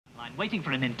I'm waiting for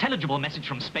an intelligible message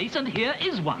from space, and here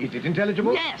is one. Is it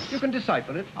intelligible? Yes. You can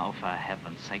decipher it. Oh, for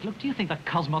heaven's sake. Look, do you think the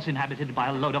cosmos inhabited by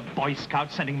a load of Boy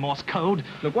Scouts sending Morse code?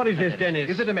 Look, what is this, Dennis?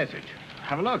 Is it a message?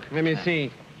 Have a look. Let me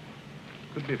see.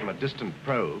 Could be from a distant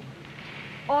probe.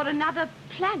 Or another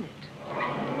planet.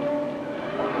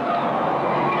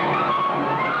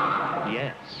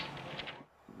 Yes.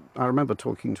 I remember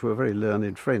talking to a very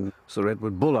learned friend, Sir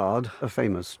Edward Bullard, a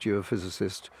famous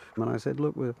geophysicist, and I said,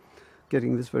 look, we're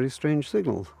getting this very strange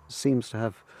signal. It seems to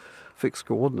have fixed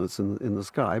coordinates in the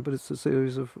sky, but it's a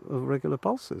series of regular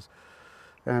pulses.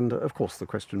 And, of course, the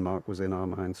question mark was in our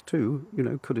minds too. You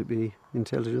know, could it be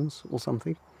intelligence or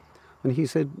something? And he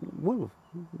said, well,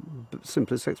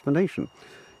 simplest explanation.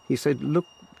 He said, look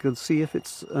and see if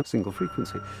it's a single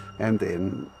frequency. And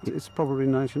then it's probably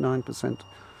 99%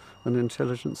 an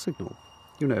intelligent signal.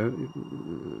 You know,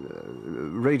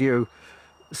 radio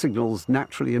signals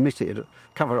naturally emitted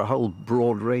cover a whole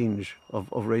broad range of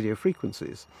radio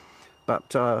frequencies.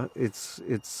 But it's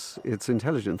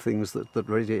intelligent things that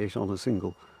radiate on a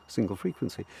single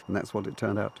frequency. And that's what it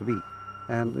turned out to be.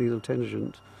 And the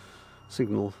intelligent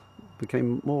signal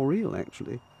became more real,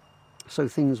 actually. So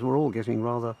things were all getting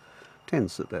rather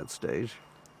tense at that stage.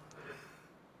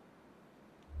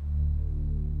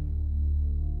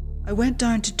 I went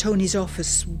down to Tony's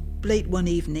office late one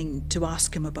evening to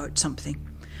ask him about something,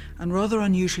 and rather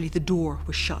unusually the door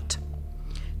was shut.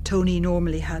 Tony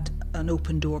normally had an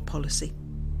open door policy.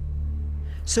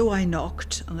 So I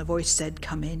knocked and a voice said,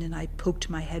 come in, and I poked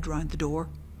my head round the door.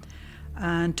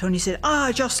 And Tony said,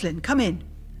 Jocelyn, come in,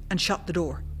 and shut the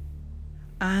door.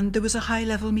 And there was a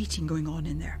high-level meeting going on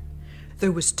in there.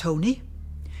 There was Tony,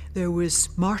 there was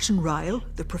Martin Ryle,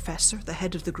 the professor, the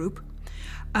head of the group,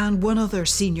 and one other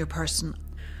senior person.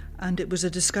 And it was a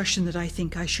discussion that I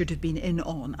think I should have been in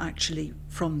on, actually,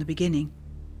 from the beginning.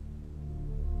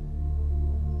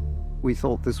 We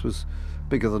thought this was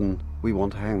bigger than we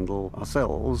want to handle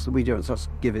ourselves. We don't just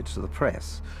give it to the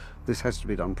press. This has to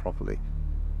be done properly.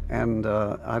 And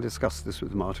I discussed this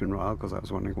with Martin Ryle because I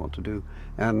was wondering what to do.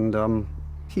 And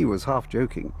he was half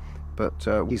joking, but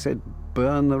he said,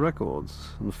 burn the records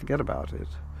and forget about it.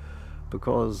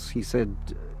 Because he said,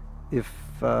 if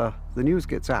the news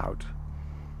gets out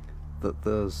that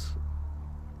there's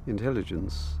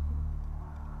intelligence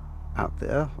out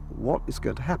there, what is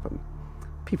going to happen?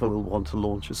 People will want to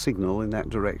launch a signal in that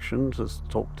direction to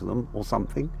talk to them or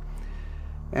something.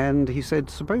 And he said,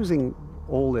 supposing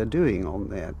all they're doing on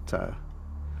that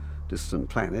distant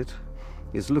planet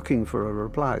is looking for a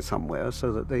reply somewhere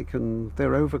so that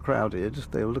they're overcrowded,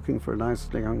 they're looking for a nice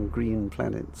young green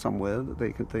planet somewhere that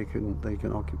they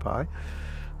can occupy.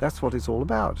 That's what it's all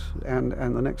about. And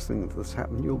the next thing that's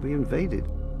happened, you'll be invaded.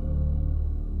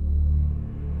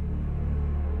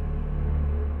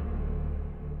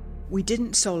 We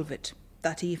didn't solve it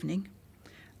that evening,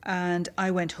 and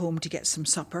I went home to get some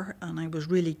supper, and I was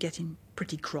really getting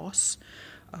pretty cross.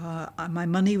 My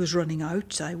money was running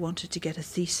out. I wanted to get a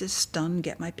thesis done,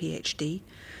 get my PhD,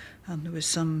 and there was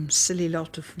some silly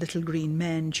lot of little green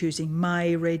men choosing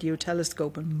my radio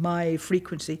telescope and my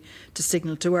frequency to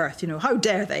signal to Earth. You know, how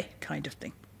dare they, kind of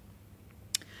thing.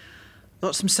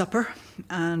 Got some supper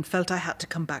and felt I had to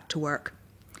come back to work.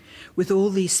 With all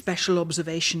these special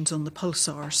observations on the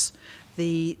pulsars,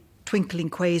 the twinkling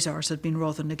quasars had been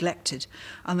rather neglected,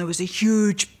 and there was a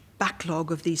huge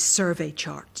backlog of these survey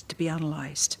charts to be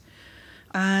analysed.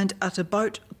 And at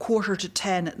about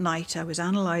 9:45 at night, I was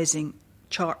analysing a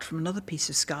chart from another piece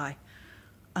of sky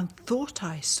and thought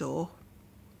I saw a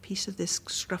piece of this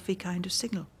scruffy kind of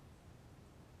signal.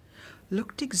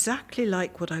 Looked exactly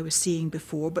like what I was seeing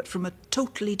before, but from a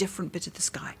totally different bit of the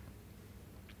sky.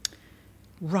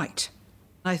 Right.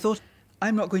 I thought,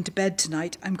 I'm not going to bed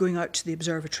tonight, I'm going out to the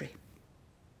observatory.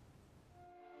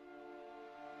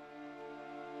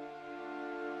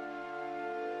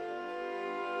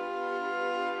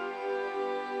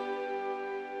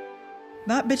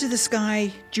 That bit of the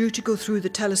sky due to go through the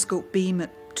telescope beam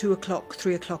at 2 o'clock,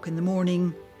 3 o'clock in the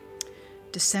morning,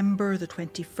 December the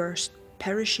 21st,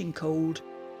 perishing cold.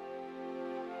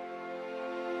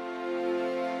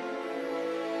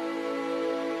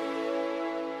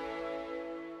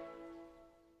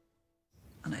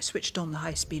 And I switched on the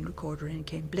high-speed recorder and it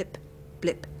came blip,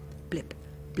 blip, blip,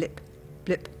 blip,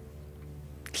 blip.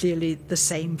 Clearly the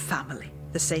same family,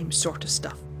 the same sort of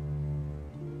stuff.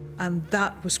 And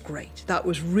that was great. That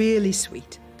was really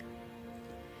sweet.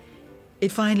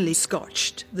 It finally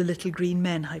scotched the little green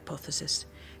men hypothesis,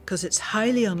 because it's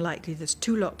highly unlikely there's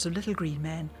two lots of little green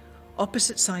men,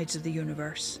 opposite sides of the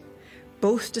universe,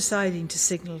 both deciding to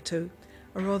signal to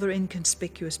a rather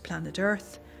inconspicuous planet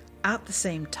Earth at the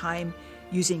same time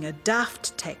using a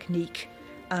daft technique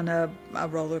and a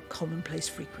rather commonplace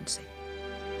frequency.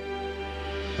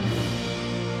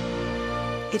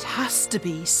 It has to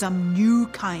be some new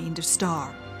kind of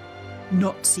star,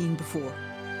 not seen before.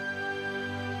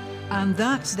 And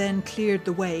that then cleared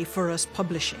the way for us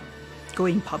publishing,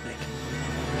 going public.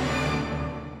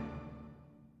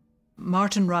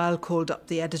 Martin Ryle called up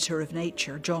the editor of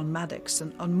Nature, John Maddox,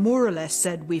 and more or less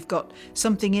said, we've got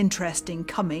something interesting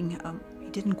coming. He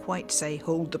didn't quite say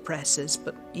hold the presses,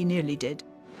 but he nearly did.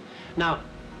 Now,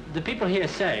 the people here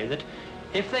say that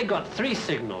if they got 3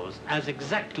 signals as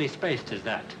exactly spaced as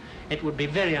that, it would be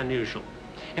very unusual.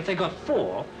 If they got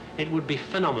 4, it would be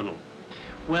phenomenal.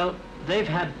 Well, they've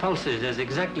had pulses as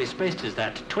exactly spaced as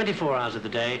that 24 hours of the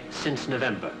day since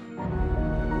November.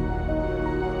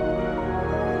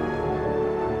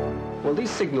 Well,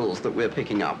 these signals that we're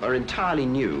picking up are entirely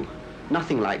new.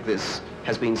 Nothing like this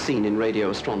has been seen in radio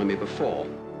astronomy before.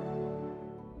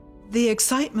 The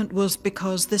excitement was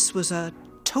because this was a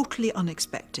totally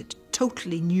unexpected,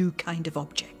 totally new kind of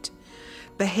object,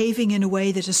 behaving in a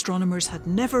way that astronomers had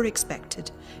never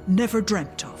expected, never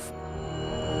dreamt of.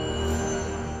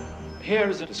 Here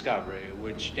is a discovery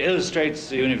which illustrates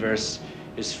the universe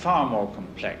is far more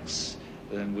complex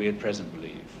than we at present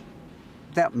believe.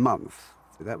 That month,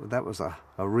 that was a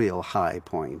real high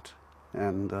point.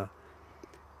 And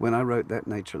when I wrote that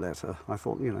Nature letter, I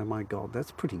thought, you know, my God,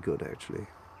 that's pretty good, actually.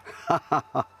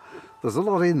 There's a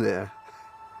lot in there.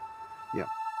 Yeah.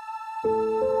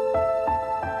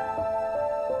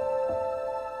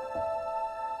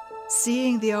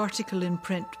 Seeing the article in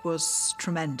print was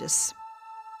tremendous.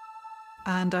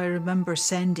 And I remember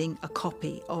sending a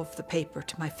copy of the paper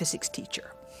to my physics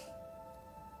teacher.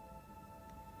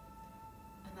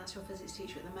 And that's your physics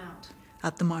teacher at the Mount?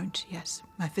 At the Mount, yes.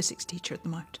 My physics teacher at the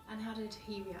Mount. And how did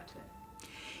he react to it?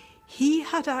 He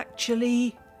had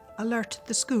actually alerted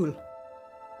the school.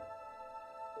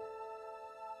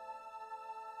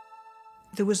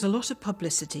 There was a lot of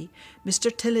publicity.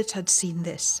 Mr. Tillett had seen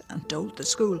this and told the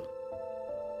school.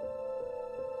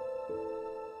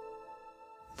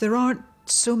 There aren't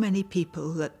so many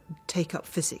people that take up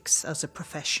physics as a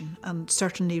profession, and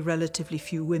certainly relatively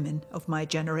few women of my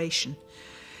generation.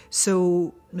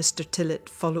 So Mr. Tillett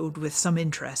followed with some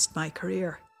interest my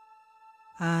career.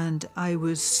 And I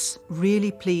was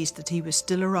really pleased that he was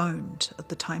still around at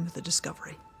the time of the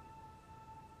discovery.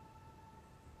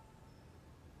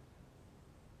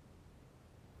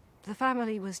 The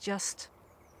family was just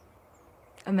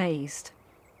amazed.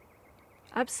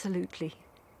 Absolutely.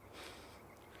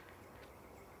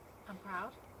 And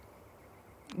proud?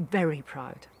 Very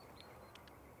proud.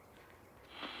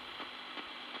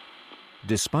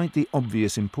 Despite the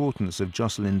obvious importance of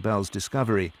Jocelyn Bell's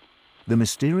discovery, the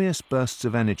mysterious bursts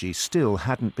of energy still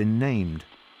hadn't been named.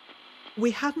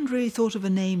 We hadn't really thought of a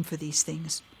name for these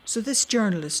things. So this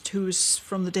journalist, who was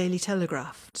from the Daily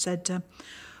Telegraph, said,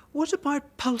 what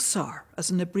about pulsar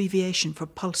as an abbreviation for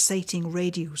pulsating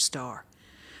radio star?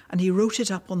 And he wrote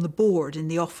it up on the board in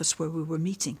the office where we were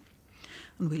meeting.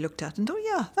 And we looked at it and, oh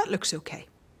yeah, that looks okay.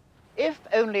 If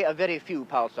only a very few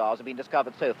pulsars have been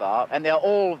discovered so far, and they're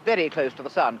all very close to the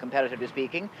sun, comparatively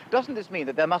speaking, doesn't this mean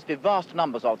that there must be vast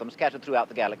numbers of them scattered throughout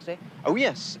the galaxy? Oh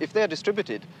yes, if they're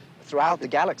distributed throughout the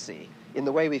galaxy in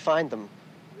the way we find them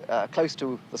close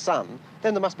to the sun,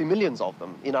 then there must be millions of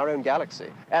them in our own galaxy.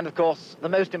 And of course, the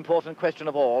most important question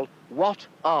of all, what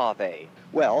are they?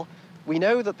 Well, we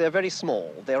know that they're very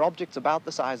small. They're objects about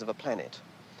the size of a planet.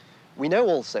 We know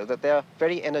also that they're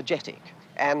very energetic,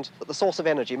 and that the source of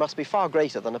energy must be far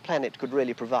greater than a planet could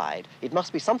really provide. It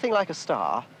must be something like a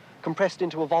star compressed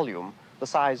into a volume the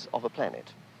size of a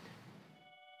planet.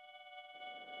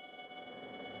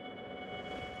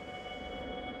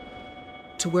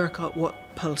 To work out what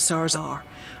pulsars are,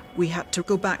 we had to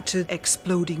go back to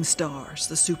exploding stars,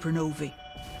 the supernovae.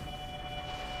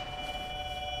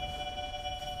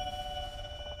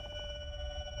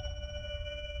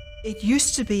 It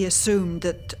used to be assumed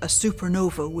that a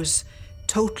supernova was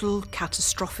total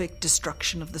catastrophic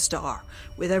destruction of the star,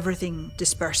 with everything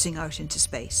dispersing out into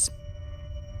space.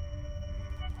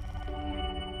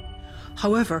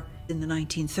 However, in the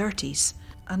 1930s,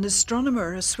 an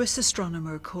astronomer, a Swiss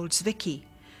astronomer called Zwicky,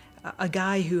 a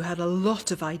guy who had a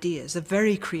lot of ideas, a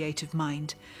very creative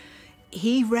mind,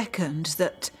 he reckoned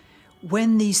that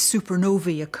when these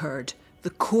supernovae occurred, the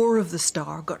core of the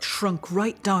star got shrunk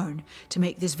right down to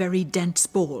make this very dense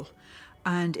ball,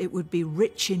 and it would be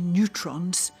rich in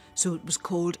neutrons, so it was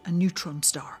called a neutron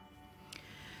star.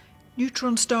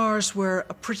 Neutron stars were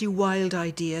a pretty wild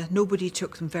idea. Nobody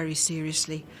took them very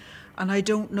seriously, and I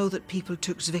don't know that people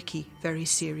took Zwicky very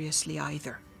seriously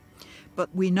either.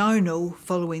 But we now know,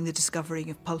 following the discovery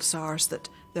of pulsars, that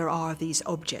there are these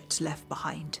objects left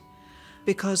behind.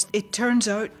 Because it turns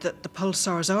out that the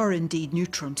pulsars are indeed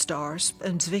neutron stars,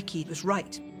 and Zwicky was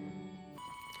right.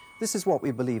 This is what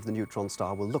we believe the neutron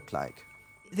star will look like.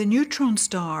 The neutron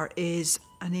star is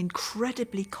an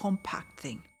incredibly compact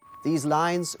thing. These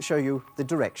lines show you the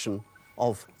direction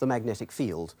of the magnetic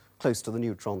field close to the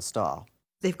neutron star.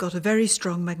 They've got a very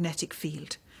strong magnetic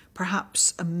field,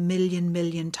 perhaps a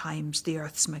million times the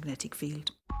Earth's magnetic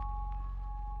field.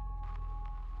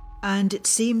 And it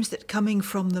seems that coming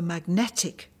from the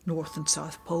magnetic north and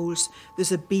south poles,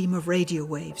 there's a beam of radio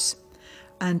waves.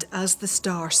 And as the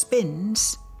star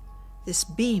spins, this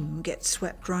beam gets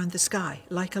swept round the sky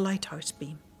like a lighthouse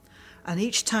beam. And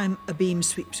each time a beam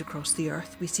sweeps across the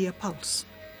Earth, we see a pulse.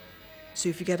 So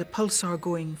if you get a pulsar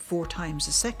going 4 times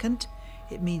a second,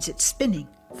 it means it's spinning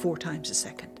 4 times a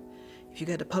second. If you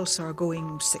get a pulsar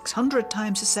going 600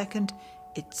 times a second,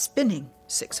 it's spinning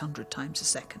 600 times a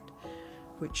second,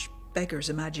 which beggars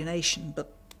imagination,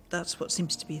 but that's what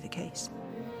seems to be the case.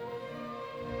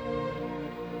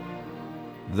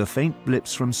 The faint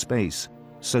blips from space,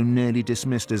 so nearly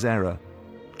dismissed as error,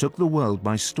 took the world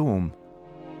by storm,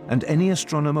 and any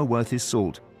astronomer worth his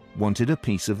salt wanted a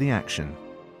piece of the action.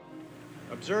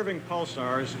 Observing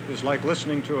pulsars is like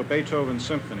listening to a Beethoven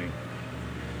symphony.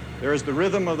 There is the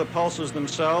rhythm of the pulses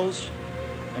themselves,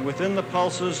 and within the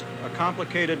pulses, a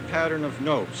complicated pattern of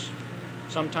notes,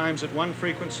 sometimes at one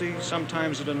frequency,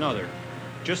 sometimes at another,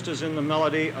 just as in the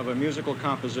melody of a musical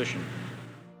composition.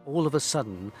 All of a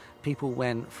sudden, people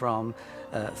went from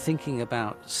thinking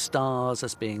about stars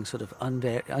as being sort of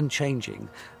unchanging,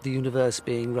 the universe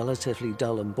being relatively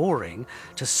dull and boring,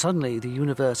 to suddenly the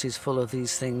universe is full of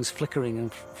these things flickering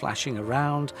and flashing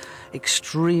around,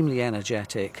 extremely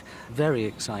energetic, very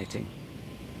exciting.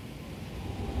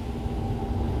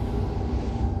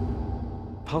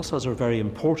 Pulsars are a very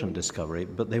important discovery,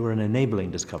 but they were an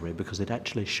enabling discovery because it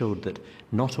actually showed that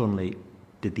not only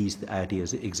did these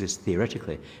ideas exist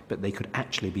theoretically, but they could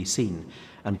actually be seen.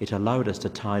 And it allowed us to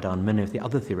tie down many of the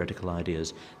other theoretical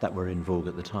ideas that were in vogue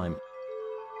at the time.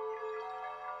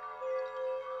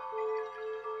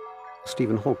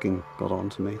 Stephen Hawking got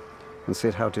on to me and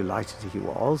said how delighted he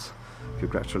was,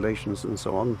 congratulations and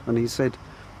so on. And he said,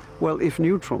 well, if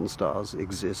neutron stars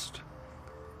exist,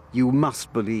 you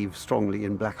must believe strongly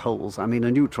in black holes. I mean, a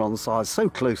neutron star is so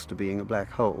close to being a black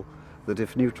hole that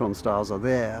if neutron stars are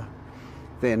there,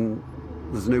 then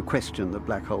there's no question that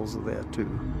black holes are there too.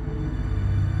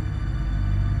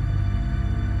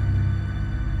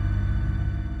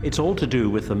 It's all to do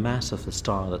with the mass of the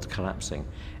star that's collapsing.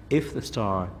 If the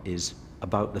star is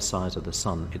about the size of the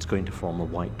sun, it's going to form a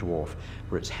white dwarf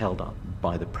where it's held up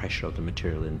by the pressure of the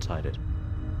material inside it.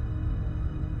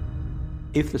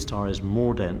 If the star is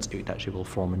more dense, it actually will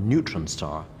form a neutron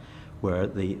star where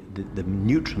the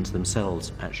neutrons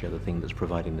themselves actually are the thing that's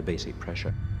providing the basic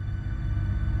pressure.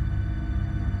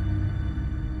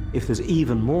 If there's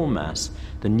even more mass,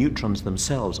 the neutrons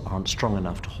themselves aren't strong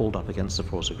enough to hold up against the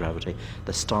force of gravity.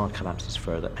 The star collapses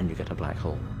further and you get a black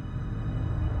hole.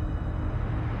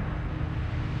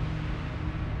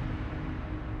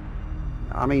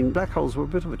 I mean, black holes were a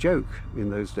bit of a joke in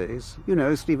those days. You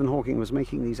know, Stephen Hawking was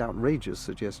making these outrageous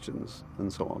suggestions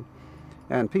and so on.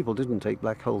 And people didn't take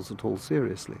black holes at all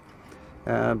seriously.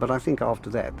 But I think after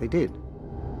that they did.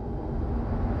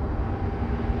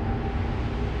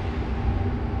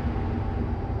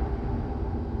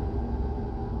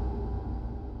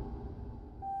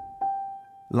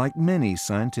 Like many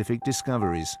scientific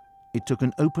discoveries, it took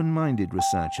an open-minded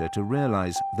researcher to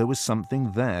realize there was something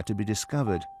there to be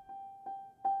discovered.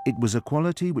 It was a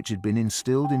quality which had been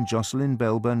instilled in Jocelyn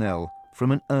Bell Burnell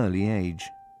from an early age.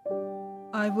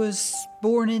 I was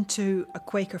born into a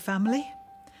Quaker family.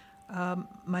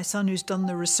 My son, who's done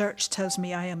the research, tells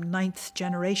me I am 9th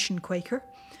generation Quaker.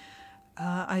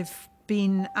 I've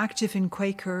been active in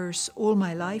Quakers all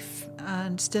my life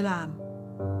and still am.